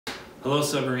Hello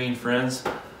submarine friends.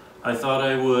 I thought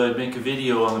I would make a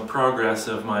video on the progress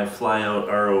of my flyout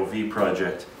ROV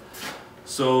project.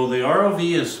 So the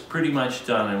ROV is pretty much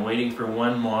done. I'm waiting for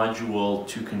one module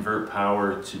to convert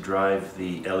power to drive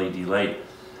the LED light.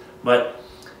 But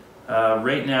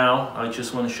right now I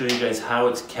just want to show you guys how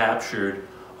it's captured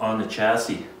on the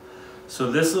chassis.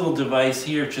 So this little device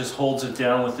here just holds it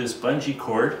down with this bungee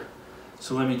cord.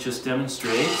 So let me just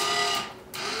demonstrate.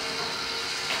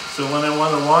 So when I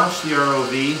want to launch the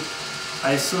ROV,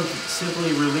 I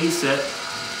simply release it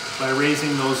by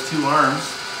raising those two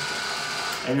arms,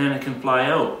 and then it can fly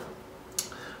out.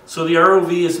 So the ROV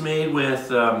is made with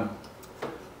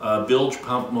bilge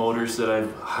pump motors that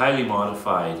I've highly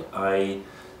modified. I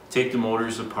take the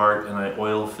motors apart and I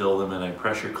oil fill them and I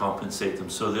pressure compensate them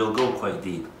so they'll go quite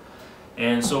deep.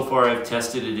 And so far I've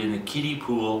tested it in a kiddie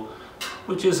pool,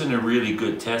 which isn't a really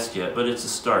good test yet, but it's a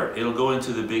start. It'll go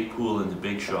into the big pool in the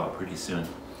big shop pretty soon.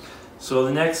 So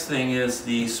the next thing is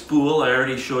the spool. I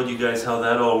already showed you guys how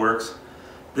that all works.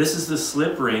 This is the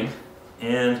slip ring,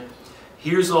 and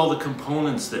here's all the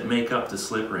components that make up the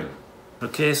slip ring.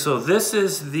 Okay, so this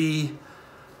is the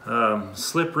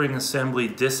slip ring assembly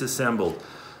disassembled.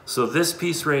 So this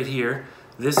piece right here,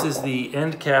 this is the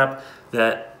end cap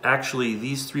that actually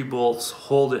these three bolts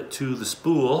hold it to the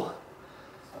spool.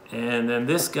 And then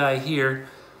this guy here,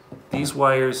 these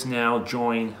wires now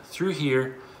join through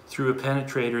here through a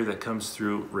penetrator that comes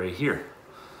through right here.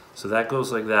 So that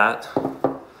goes like that.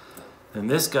 And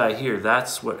this guy here,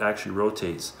 that's what actually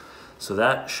rotates. So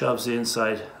that shoves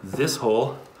inside this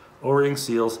hole, O-ring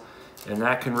seals, and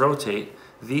that can rotate.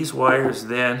 These wires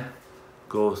then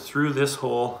go through this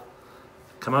hole,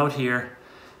 come out here,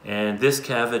 and this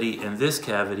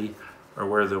cavity are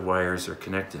where the wires are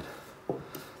connected.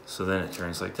 So then it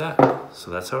turns like that.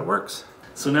 So that's how it works.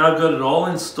 So now I've got it all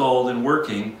installed and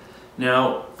working.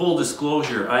 Now, full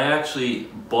disclosure, I actually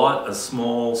bought a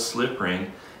small slip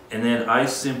ring and then I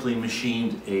simply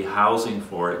machined a housing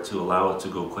for it to allow it to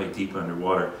go quite deep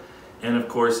underwater. And of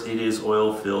course it is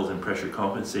oil filled and pressure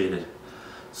compensated.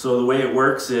 So the way it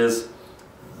works is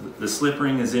the slip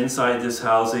ring is inside this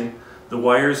housing. The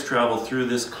wires travel through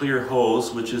this clear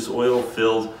hose, which is oil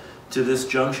filled, to this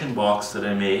junction box that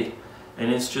I made. And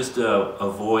it's just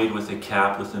a void with a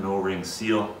cap with an O-ring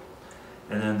seal.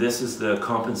 And then this is the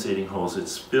compensating hose.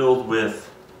 It's filled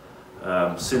with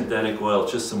synthetic oil,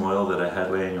 just some oil that I had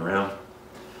laying around.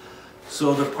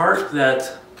 So the part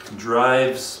that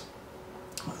drives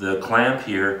the clamp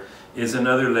here is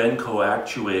another Lenco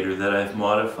actuator that I've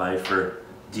modified for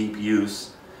deep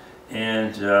use.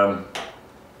 And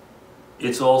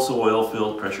it's also oil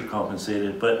filled, pressure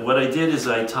compensated. But what I did is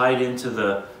I tied into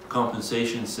the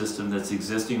compensation system that's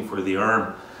existing for the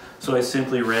arm. So I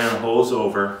simply ran a hose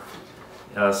over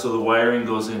so the wiring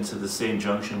goes into the same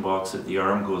junction box that the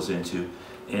arm goes into,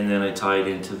 and then I tied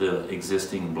into the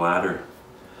existing bladder.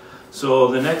 So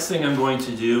the next thing I'm going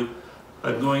to do,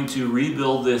 I'm going to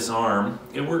rebuild this arm.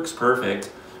 It works perfect,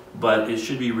 but it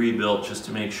should be rebuilt just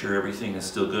to make sure everything is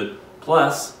still good.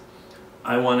 Plus,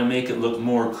 I want to make it look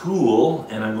more cool,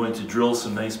 and I'm going to drill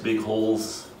some nice big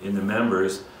holes in the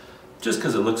members just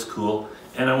because it looks cool,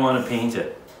 and I want to paint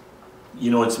it. You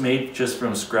know, it's made just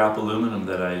from scrap aluminum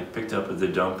that I picked up at the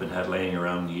dump and had laying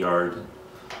around the yard and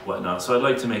whatnot, so I'd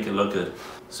like to make it look good.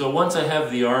 So once I have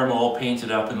the arm all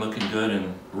painted up and looking good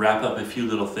and wrap up a few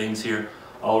little things here,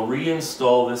 I'll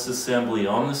reinstall this assembly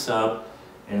on the sub,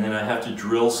 and then I have to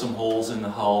drill some holes in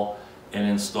the hull and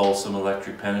install some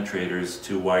electric penetrators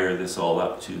to wire this all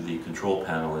up to the control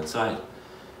panel inside.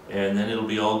 And then it'll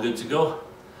be all good to go.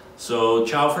 So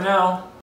ciao for now.